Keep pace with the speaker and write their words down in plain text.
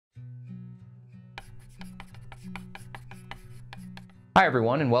Hi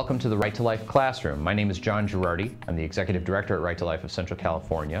everyone, and welcome to the Right to Life classroom. My name is John Gerardi. I'm the Executive Director at Right to Life of Central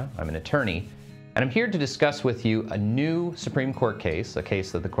California. I'm an attorney, and I'm here to discuss with you a new Supreme Court case, a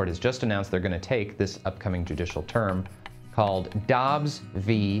case that the court has just announced they're going to take this upcoming judicial term, called Dobbs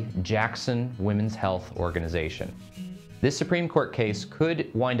v. Jackson Women's Health Organization. This Supreme Court case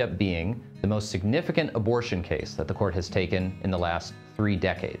could wind up being the most significant abortion case that the court has taken in the last 3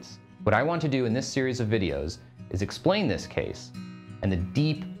 decades. What I want to do in this series of videos is explain this case and the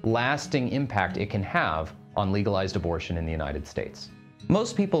deep, lasting impact it can have on legalized abortion in the United States.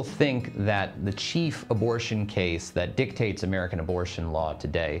 Most people think that the chief abortion case that dictates American abortion law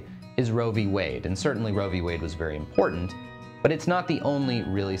today is Roe v. Wade, and certainly Roe v. Wade was very important, but it's not the only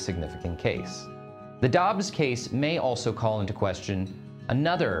really significant case. The Dobbs case may also call into question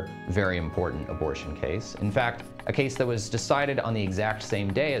another very important abortion case. In fact, a case that was decided on the exact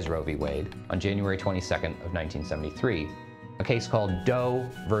same day as Roe v. Wade, on January 22nd of 1973, a case called Doe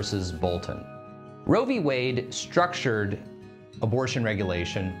versus Bolton. Roe v. Wade structured abortion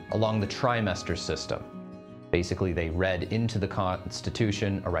regulation along the trimester system. Basically, they read into the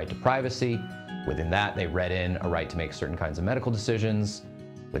Constitution a right to privacy. Within that, they read in a right to make certain kinds of medical decisions.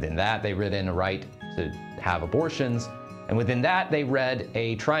 Within that, they read in a right to have abortions. And within that, they read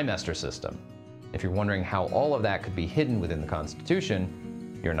a trimester system. If you're wondering how all of that could be hidden within the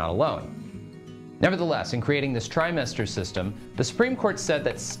Constitution, you're not alone. Nevertheless, in creating this trimester system, the Supreme Court said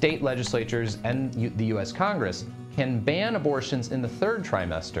that state legislatures and the U.S. Congress can ban abortions in the 3rd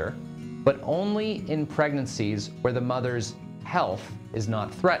trimester, but only in pregnancies where the mother's health is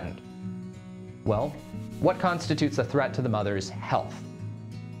not threatened. Well, what constitutes a threat to the mother's health?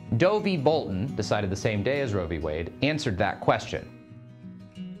 Doe v. Bolton, decided the same day as Roe v. Wade, answered that question.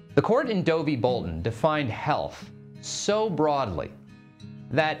 The court in Doe v. Bolton defined health so broadly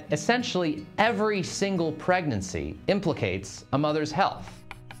that essentially every single pregnancy implicates a mother's health.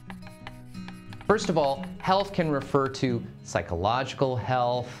 First of all, health can refer to psychological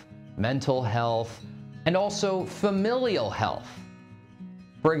health, mental health, and also familial health.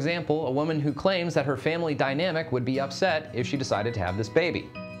 For example, a woman who claims that her family dynamic would be upset if she decided to have this baby.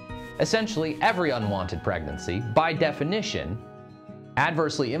 Essentially, every unwanted pregnancy, by definition,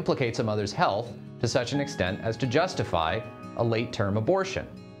 adversely implicates a mother's health to such an extent as to justify a late-term abortion.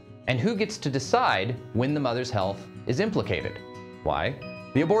 And who gets to decide when the mother's health is implicated? Why,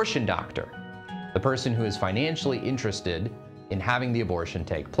 the abortion doctor, the person who is financially interested in having the abortion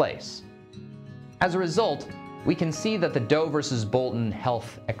take place. As a result, we can see that the Doe versus Bolton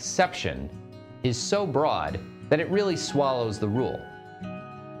health exception is so broad that it really swallows the rule.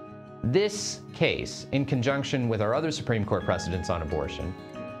 This case, in conjunction with our other Supreme Court precedents on abortion,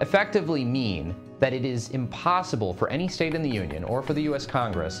 effectively mean that it is impossible for any state in the Union or for the U.S.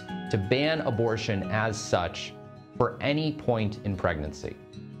 Congress to ban abortion as such for any point in pregnancy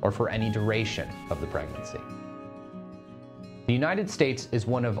or for any duration of the pregnancy. The United States is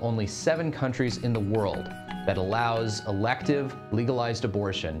one of only 7 countries in the world that allows elective, legalized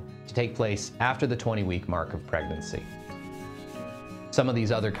abortion to take place after the 20-week mark of pregnancy. Some of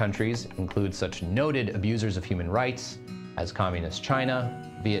these other countries include such noted abusers of human rights as Communist China,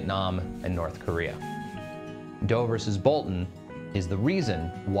 Vietnam, and North Korea. Doe versus Bolton is the reason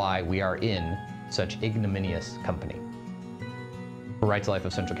why we are in such ignominious company. For Right to Life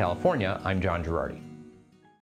of Central California, I'm John Gerardi.